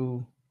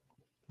to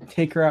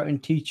take her out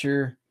and teach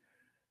her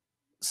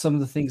some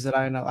of the things that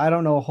I know. I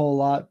don't know a whole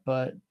lot,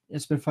 but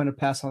it's been fun to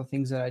pass on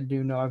things that I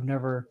do know. I've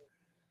never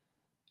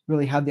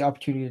really had the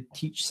opportunity to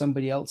teach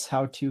somebody else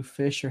how to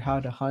fish or how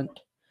to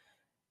hunt,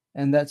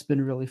 and that's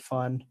been really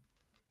fun.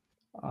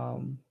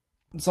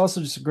 It's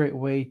also just a great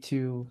way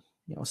to,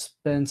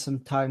 spend some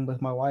time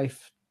with my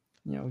wife,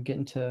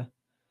 getting to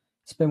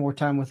spend more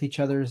time with each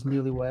other as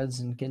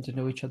newlyweds and getting to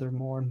know each other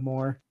more and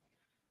more.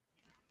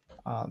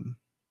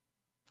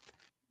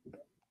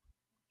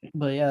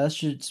 But yeah, that's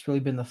just really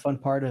been the fun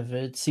part of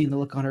it. Seeing the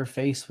look on her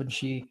face when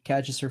she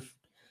catches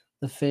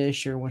the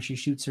fish or when she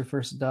shoots her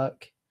first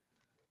duck.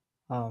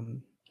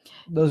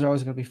 Those are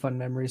always going to be fun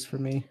memories for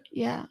me.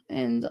 Yeah,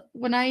 and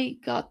when I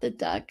got the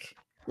duck,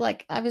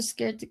 like I was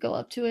scared to go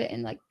up to it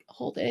and like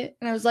hold it,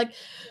 and I was like,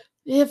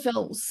 it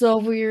felt so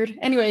weird.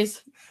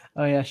 Anyways.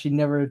 Oh yeah, she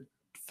never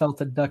felt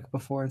a duck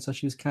before, and so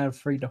she was kind of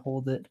afraid to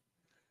hold it.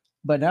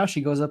 But now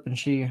she goes up and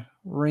she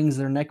wrings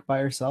their neck by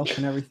herself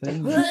and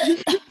everything.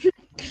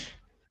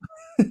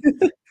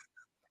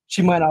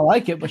 She might not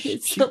like it, but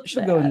she'll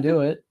go and do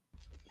it.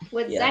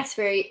 What's Zach's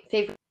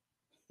favorite?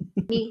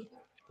 Me.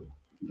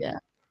 Yeah.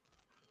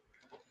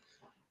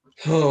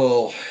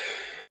 Oh,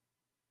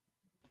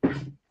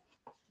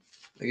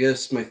 I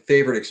guess my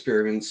favorite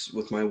experience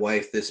with my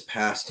wife this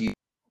past year.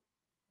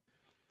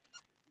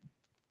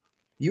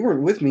 You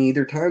weren't with me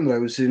either time that I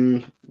was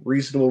in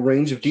reasonable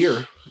range of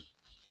deer.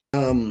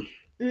 I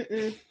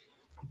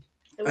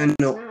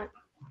know.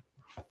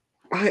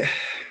 I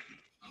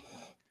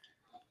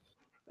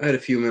had a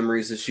few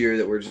memories this year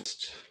that were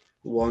just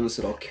ones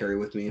that I'll carry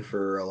with me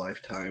for a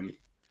lifetime.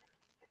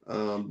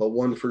 But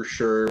one for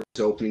sure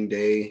was opening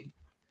day.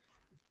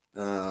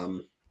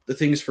 The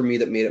things for me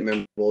that made it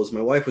memorable is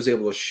my wife was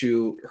able to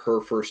shoot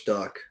her first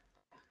duck.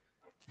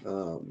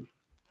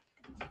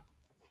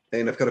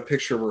 And I've got a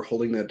picture of her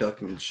holding that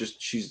duck, and it's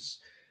just, she's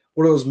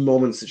one of those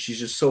moments that she's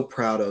just so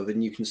proud of,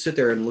 and you can sit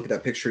there and look at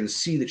that picture and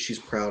see that she's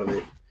proud of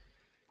it.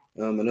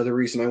 Another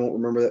reason I won't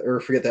remember that or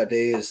forget that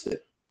day is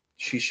that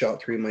she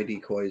shot 3 of my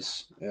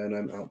decoys, and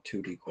I'm out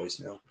 2 decoys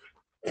now.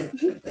 I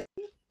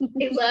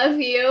love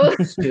you.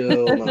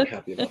 Still not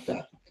happy about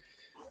that.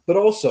 But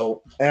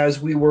also,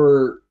 as we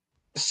were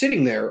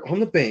sitting there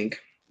on the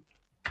bank,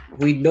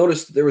 we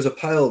noticed that there was a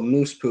pile of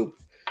moose poop.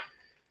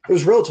 It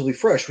was relatively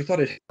fresh. We thought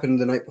it happened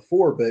the night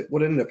before, but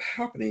what ended up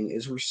happening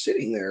is we're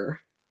sitting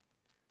there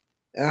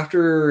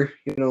after,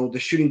 the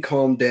shooting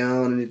calmed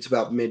down, and it's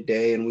about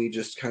midday, and we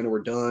just kind of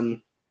were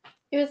done.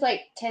 It was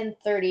like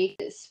 10:30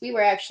 because we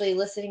were actually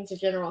listening to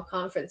General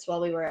Conference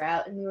while we were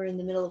out, and we were in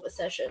the middle of a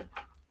session.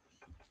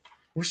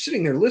 We're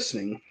sitting there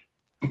listening,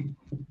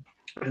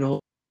 and all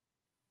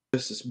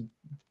this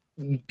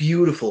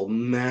beautiful,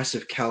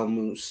 massive cow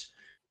moose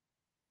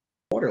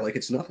water like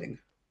it's nothing.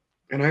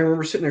 And I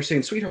remember sitting there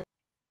saying, "Sweetheart,"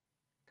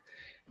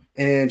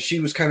 and she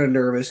was kind of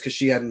nervous because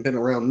she hadn't been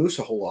around moose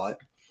a whole lot.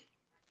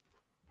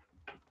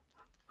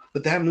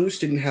 But that moose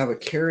didn't have a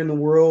care in the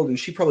world, and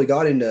she probably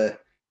got into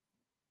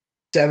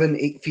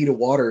 7-8 feet of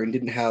water and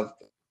didn't have,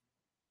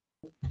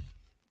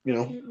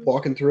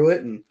 walking through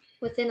it. And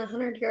within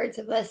 100 yards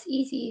of us,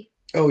 easy.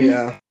 oh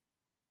yeah,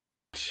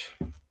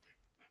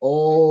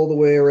 all the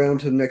way around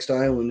to the next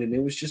island, and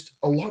it was just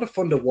a lot of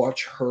fun to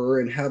watch her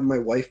and have my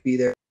wife be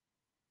there.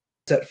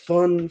 That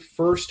fun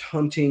first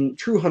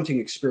true hunting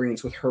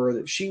experience with her,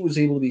 that she was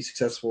able to be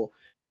successful,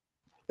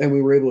 and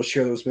we were able to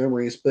share those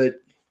memories. But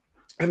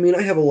I mean,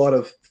 I have a lot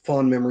of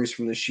fond memories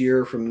from this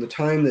year, from the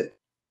time that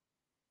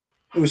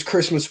it was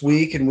Christmas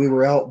week and we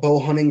were out bow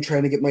hunting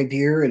trying to get my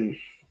deer and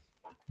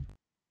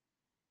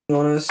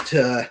on us,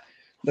 to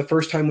the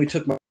first time we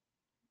took my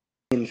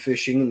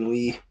fishing and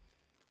we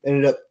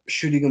ended up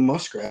shooting a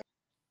muskrat.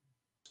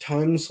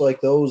 Times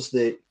like those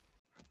that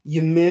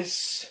you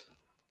miss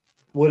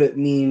what it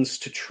means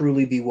to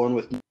truly be one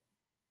with nature,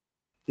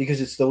 because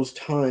it's those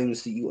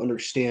times that you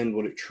understand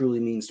what it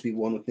truly means to be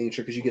one with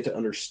nature, because you get to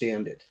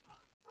understand it.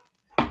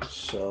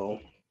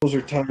 So those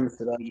are times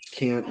that I just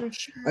can't.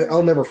 Sure.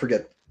 I'll never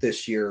forget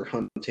this year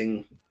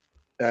hunting,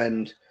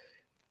 and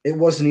it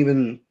wasn't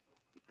even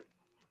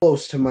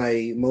close to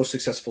my most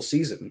successful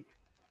season.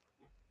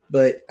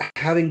 But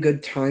having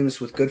good times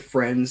with good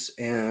friends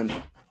and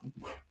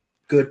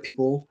good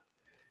people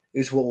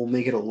is what will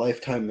make it a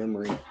lifetime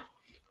memory. I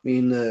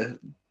mean, the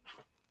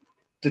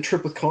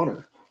trip with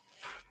Connor,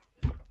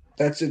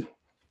 that's a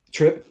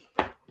trip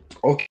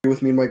I'll carry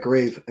with me in my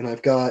grave, and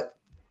I've got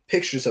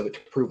pictures of it to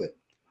prove it.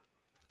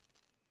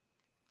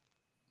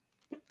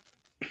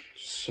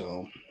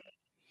 So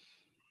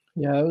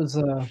Yeah, it was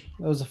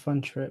a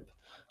fun trip.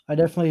 I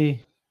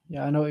definitely,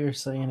 yeah, I know what you're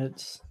saying.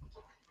 It's,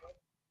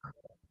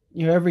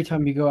 every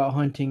time you go out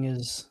hunting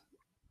is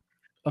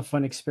a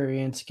fun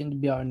experience, getting to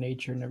be out in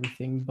nature and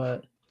everything,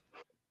 but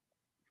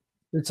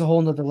it's a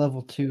whole nother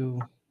level too.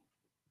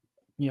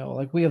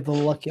 Like we have the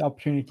lucky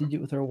opportunity to do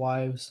it with our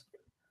wives,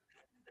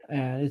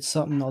 and it's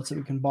something else that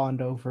we can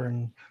bond over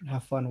and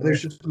have fun with.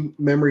 there's just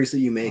memories that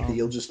you make that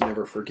you'll just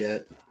never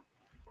forget.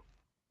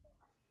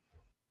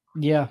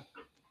 Yeah.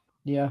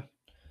 You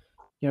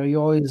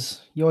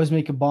always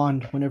make a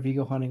bond whenever you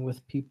go hunting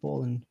with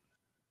people, and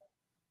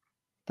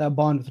that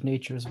bond with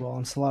nature as well.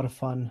 And it's a lot of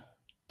fun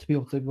to be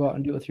able to go out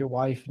and do it with your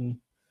wife and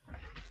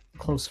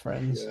close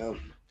friends. Yeah.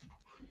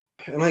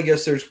 And I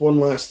guess there's one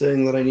last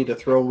thing that I need to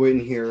throw in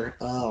here.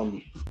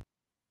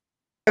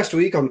 Last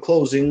week on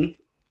closing,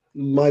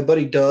 my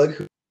buddy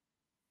Doug,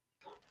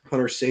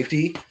 hunter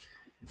safety,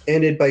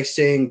 ended by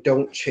saying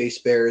don't chase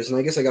bears. And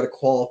I guess I got to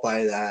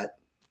qualify that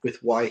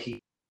with why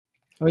he.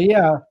 Oh,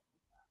 yeah.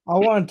 I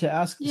wanted to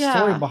ask the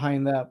story Yeah.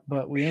 behind that,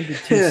 but we ended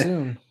too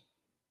soon.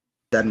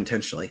 That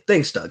intentionally.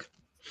 Thanks, Doug.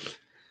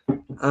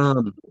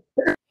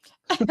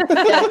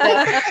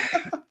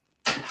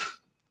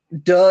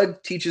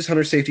 Doug teaches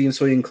hunter safety, and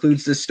so he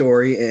includes this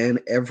story in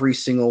every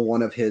single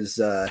one of his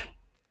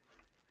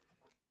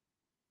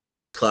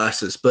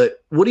classes. But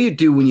what do you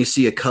do when you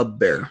see a cub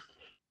bear?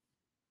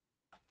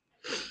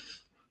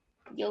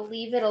 You'll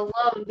leave it alone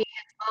because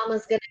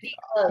mama's gonna be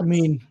close. I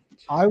mean,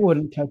 I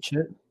wouldn't touch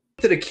it.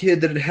 That a kid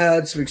that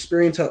had some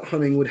experience out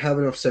hunting would have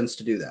enough sense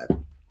to do that.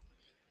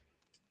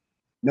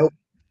 Nope.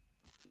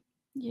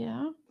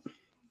 Yeah.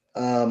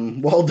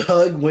 While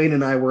Doug, Wayne,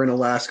 and I were in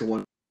Alaska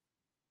one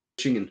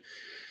fishing, and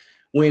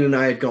Wayne and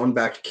I had gone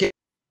back to camp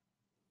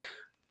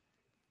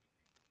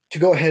to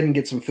go ahead and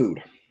get some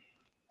food.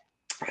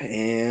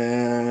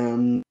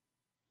 And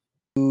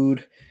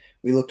food,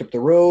 we looked up the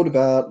road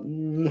about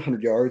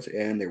 100 yards,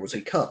 and there was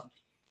a cub.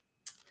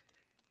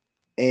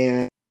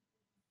 And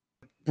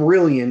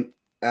brilliant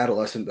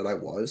adolescent that I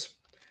was,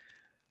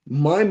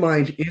 my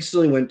mind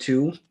instantly went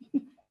to,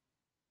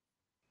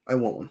 I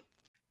want one.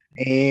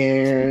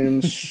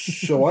 And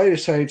so I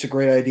decided it's a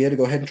great idea to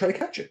go ahead and try to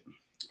catch it.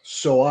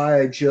 So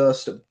I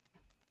just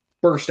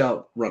burst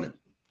out running.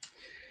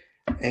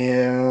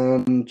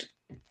 And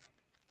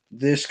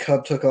this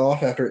cub took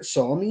off after it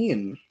saw me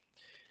and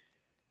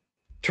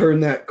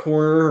turned that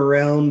corner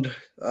around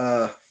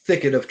a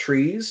thicket of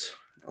trees.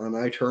 And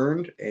I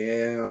turned,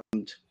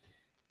 and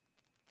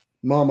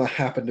Mama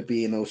happened to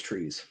be in those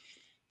trees.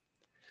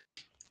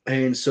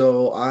 And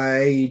so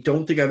I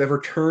don't think I've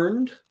ever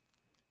turned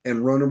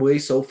and run away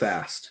so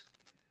fast.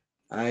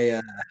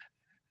 I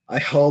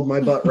hauled my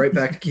butt right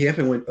back to camp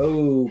and went,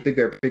 "Oh, big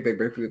bear, big bear, big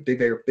bear, big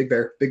bear, big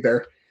bear, big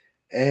bear."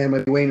 And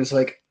my Wayne is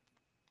like,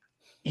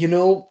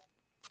 "You're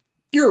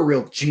a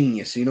real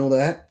genius, you know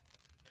that?"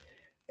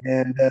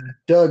 And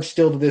Doug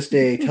still to this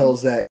day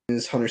tells that in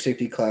his hunter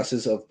safety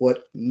classes of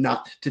what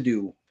not to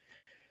do.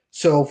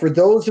 So for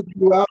those of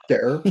you out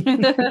there,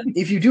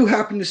 if you do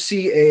happen to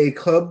see a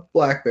club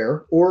black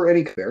bear or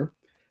any bear,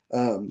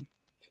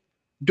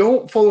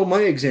 don't follow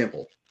my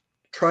example.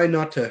 Try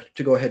not to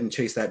go ahead and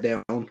chase that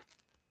down.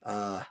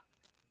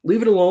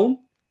 Leave it alone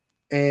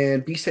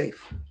and be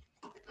safe.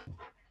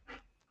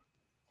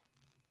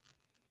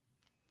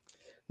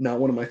 not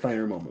one of my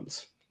finer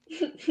moments.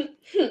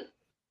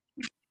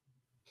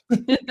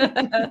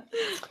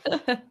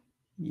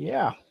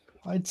 Yeah,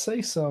 I'd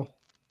say so.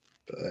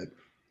 But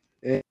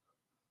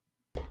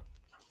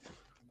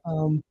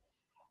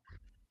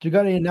Do you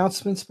got any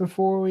announcements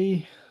before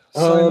we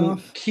sign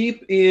off?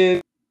 keep in.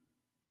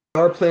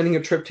 We are planning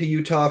a trip to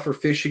Utah for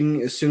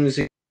fishing as soon as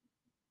it.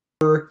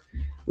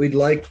 We'd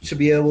like to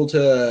be able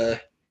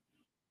to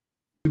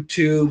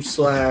YouTube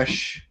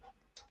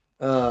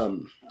 /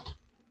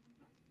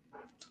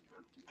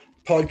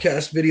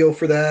 podcast video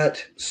for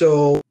that.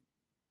 So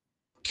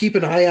keep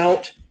an eye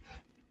out,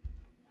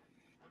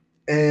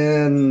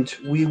 and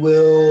we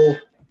will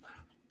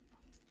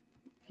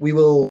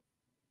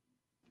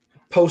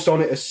post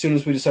on it as soon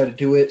as we decide to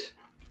do it.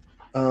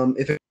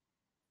 If it,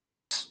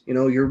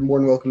 you're more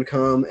than welcome to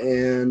come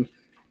and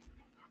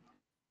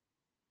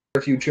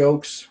a few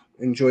jokes,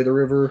 enjoy the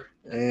river,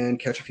 and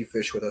catch a few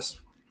fish with us.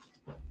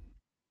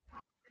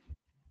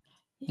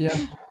 Yeah,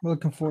 we're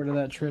looking forward to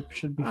that trip.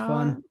 Should be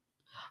fun.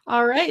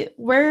 All right.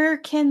 Where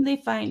can they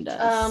find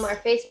us? Our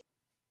Facebook,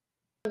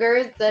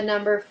 Hunger, the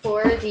number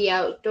 4, the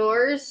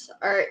outdoors.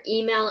 Our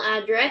email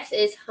address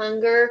is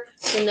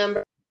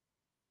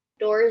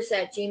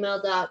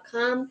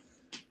hunger@gmail.com.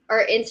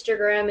 Our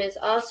Instagram is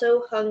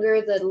also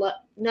hunger, the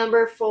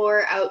number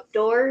 4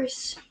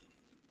 outdoors.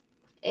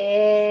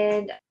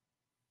 And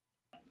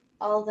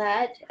all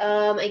that.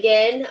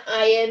 Again,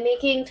 I am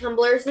making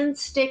tumblers and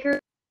stickers.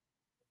 If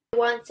you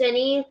want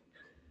any,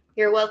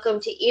 you're welcome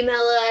to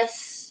email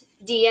us,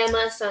 DM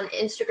us on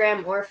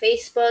Instagram or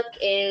Facebook,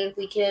 and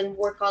we can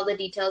work all the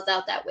details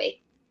out that way.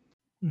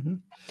 Mm-hmm.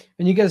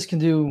 And you guys can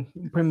do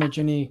pretty much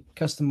any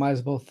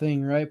customizable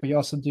thing, right? But you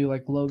also do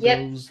like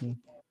logos and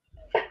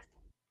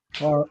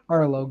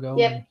our logo.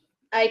 Yep.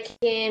 I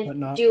can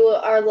whatnot. do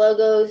our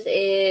logos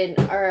in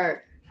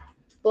our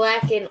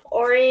black and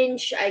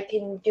orange. I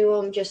can do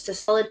them just a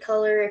solid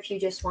color if you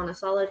just want a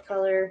solid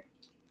color.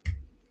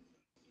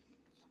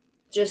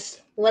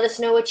 Just let us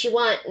know what you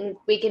want, and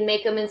we can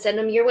make them and send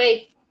them your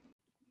way.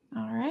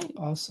 All right.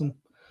 Awesome.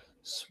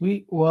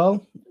 Sweet.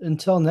 Well,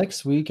 until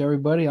next week,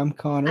 everybody, I'm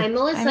Connor. I'm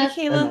Melissa. I'm And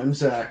Michaela. I'm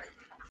Zach.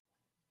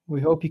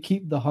 We hope you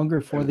keep the hunger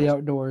for the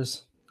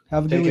outdoors.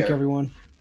 Have a good Take week, care. everyone.